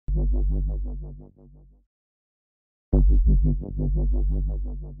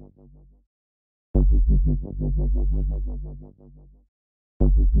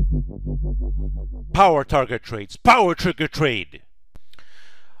Power target trades, power trigger trade.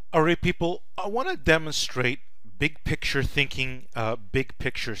 All right, people, I want to demonstrate big picture thinking, big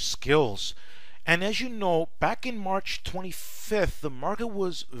picture skills. And as you know, back in March 25th, the market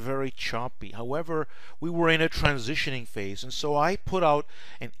was very choppy. However, we were in a transitioning phase. And so I put out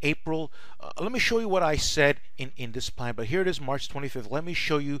in April, let me show you what I said in this plan. But here it is, March 25th. Let me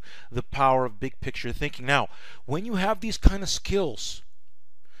show you the power of big picture thinking. Now, when you have these kind of skills,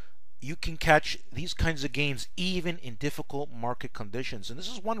 you can catch these kinds of gains even in difficult market conditions. And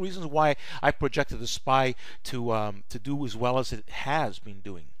this is one reason why I projected the SPY to do as well as it has been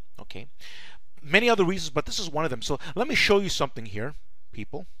doing. Okay. Many other reasons, but this is one of them. So let me show you something here,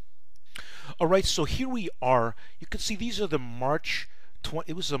 people. All right, so here we are. You can see these are the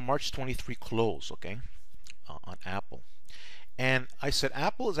it was a March 23 close, okay, on Apple. And I said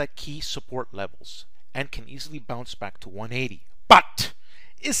Apple is at key support levels and can easily bounce back to 180, but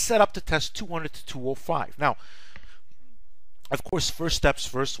is set up to test 200 to 205. Now, of course, first steps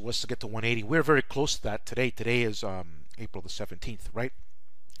first was to get to 180. We're very close to that today. Today is April the 17th, right?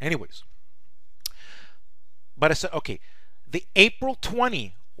 Anyways. But I said, okay, the April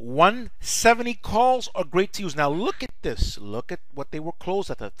 20, 170 calls are great to use. Now look at this. Look at what they were closed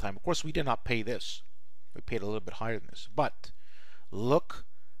at that time. Of course, we did not pay this. We paid a little bit higher than this. But look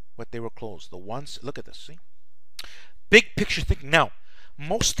what they were closed. The ones, look at this, see? Big picture thinking. Now,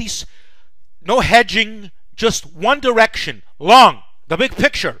 most these, no hedging, just one direction, long, the big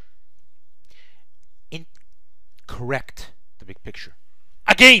picture. Incorrect, the big picture.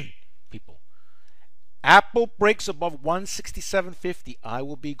 Again, people. Apple breaks above 167.50. I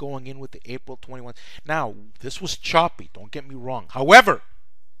will be going in with the April 21. Now, this was choppy. Don't get me wrong. However,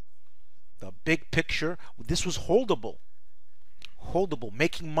 the big picture, this was holdable. Holdable,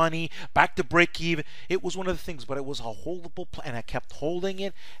 making money, back to break even. It was one of the things, but it was a holdable plan. And I kept holding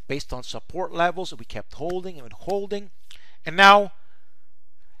it based on support levels. And we kept holding and holding. And now,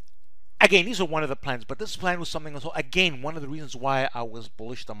 again, these are one of the plans, but this plan was something else. Again, one of the reasons why I was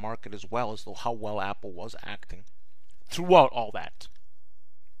bullish the market as well as how well Apple was acting throughout all that.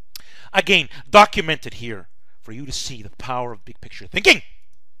 Again, documented here for you to see the power of big picture thinking.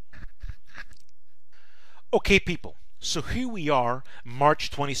 Okay, people, so here we are,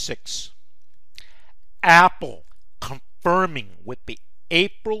 March 26. Apple confirming with the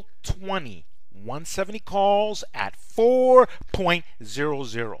April 20 170 calls at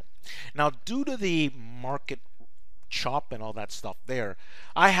 4.00. Now, due to the market chop and all that stuff there,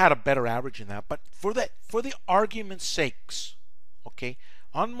 I had a better average in that. But for the argument's sakes, okay,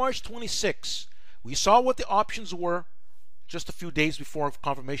 on March 26, we saw what the options were just a few days before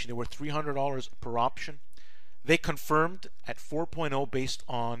confirmation. They were $300 per option. They confirmed at 4.0 based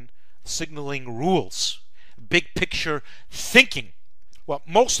on signaling rules, big picture thinking. What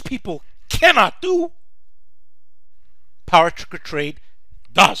most people cannot do, power trigger trade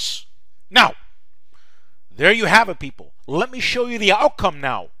does. Now, there you have it, people. Let me show you the outcome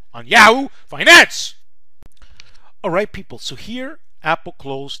now on Yahoo Finance. All right, people. So here, Apple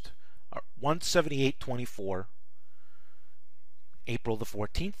closed 178.24, April the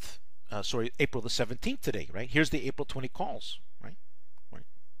 14th. April the 17th today, right? Here's the April 20 calls, right?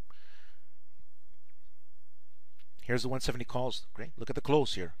 Here's the 170 calls. Great. Look at the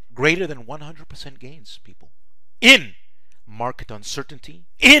close here. Greater than 100% gains, people. In market uncertainty,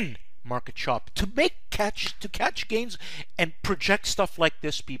 in market chop, to catch gains and project stuff like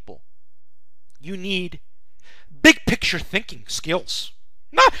this, people, you need big picture thinking skills.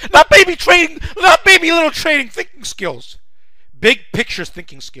 Not baby trading, not baby little trading thinking skills. Big picture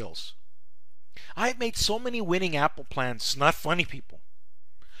thinking skills. I've made so many winning Apple plans. It's not funny, people.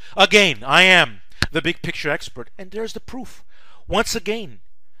 Again, I am the big picture expert, and there's the proof. Once again,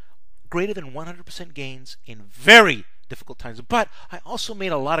 greater than 100% gains in very difficult times. But I also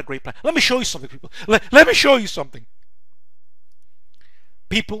made a lot of great plans. Let me show you something, people. Let me show you something.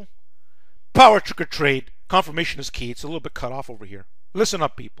 People, power trigger trade, confirmation is key. It's a little bit cut off over here. Listen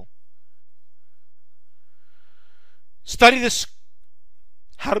up, people. Study this,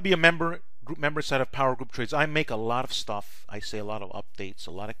 how to be a group member inside of Power Group Trades. I make a lot of stuff. I say a lot of updates,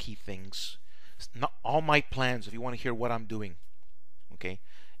 a lot of key things. Not all my plans, if you want to hear what I'm doing. Okay?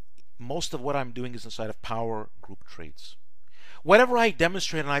 Most of what I'm doing is inside of Power Group Trades. Whatever I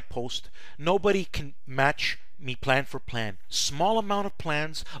demonstrate and I post, nobody can match me plan for plan. Small amount of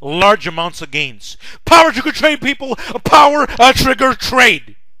plans, large amounts of gains. Power Trigger Trade, people. Power Trigger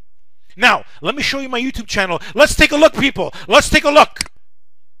Trade. Now, let me show you my YouTube channel. Let's take a look, people. Let's take a look.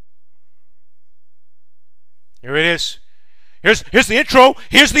 Here it is. Here's the intro.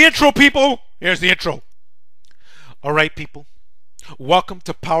 Here's the intro, people. Here's the intro. All right, people. Welcome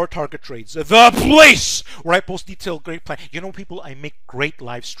to Power Target Trades, the place where I post detailed great plan. You know, people, I make great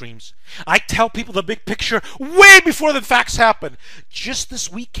live streams. I tell people the big picture way before the facts happen. Just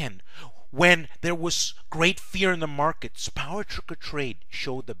this weekend, when there was great fear in the markets, Power Target Trade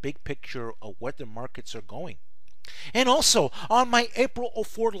showed the big picture of where the markets are going. And also, on my April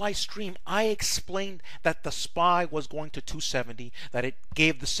 04 live stream, I explained that the SPY was going to 270, that it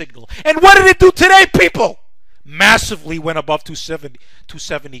gave the signal. And what did it do today, people? Massively went above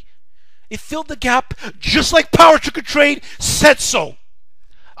 270. It filled the gap just like Power Target Trade said so.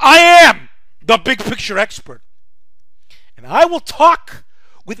 I am the big picture expert. And I will talk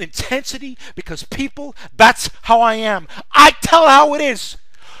with intensity because, people, that's how I am. I tell how it is.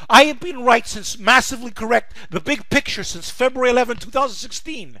 I have been right since massively correct, the big picture since February 11,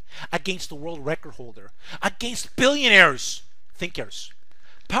 2016, against the world record holder, against billionaires, thinkers.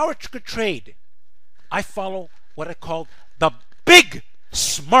 Power Target Trade, I follow what I call the big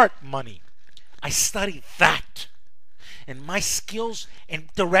smart money. I study that. And my skills and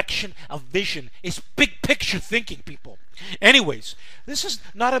direction of vision is big picture thinking, people. Anyways, this is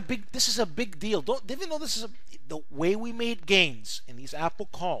a big deal. Even though the way we made gains in these Apple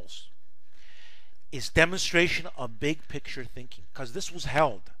calls is demonstration of big picture thinking, because this was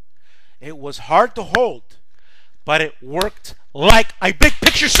held. It was hard to hold, but it worked like I big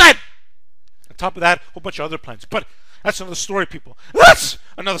picture said. On top of that, a whole bunch of other plans. But that's another story, people. That's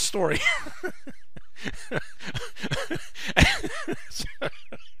another story.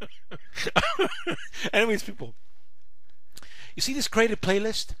 Anyways, people, you see this created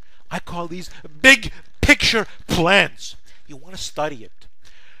playlist? I call these big picture plans. You want to study it.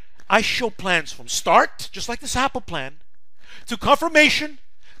 I show plans from start, just like this Apple plan, to confirmation,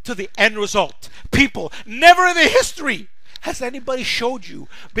 to the end result. People, never in the history has anybody showed you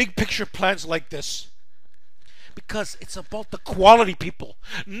big picture plans like this. Because it's about the quality, people,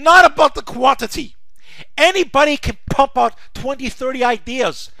 not about the quantity. Anybody can pump out 20, 30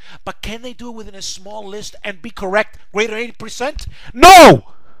 ideas, but can they do it within a small list and be correct greater than 80%? No!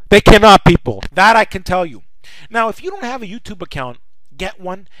 They cannot, people. That I can tell you. Now, if you don't have a YouTube account, get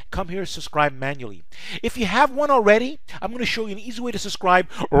one. Come here and subscribe manually. If you have one already, I'm going to show you an easy way to subscribe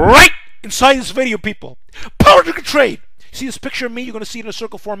right inside this video, people. Power Target Trade. See this picture of me? You're going to see it in a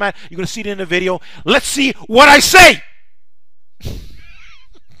circle format. You're going to see it in a video. Let's see what I say.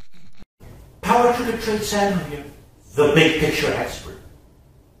 Power Target Trade Samuel here, the big picture expert.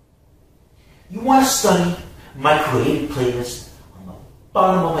 You want to study my creative playlist on the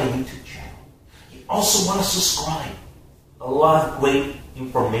bottom of my YouTube channel. You also want to subscribe. A lot of great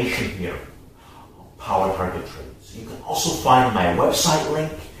information here on Power Target Trades. You can also find my website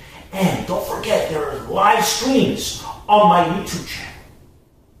link. And don't forget, there are live streams on my YouTube channel.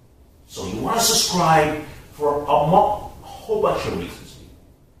 So you want to subscribe for a whole bunch of reasons.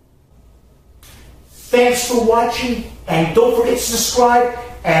 Thanks for watching, and don't forget to subscribe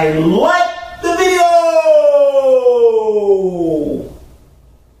and like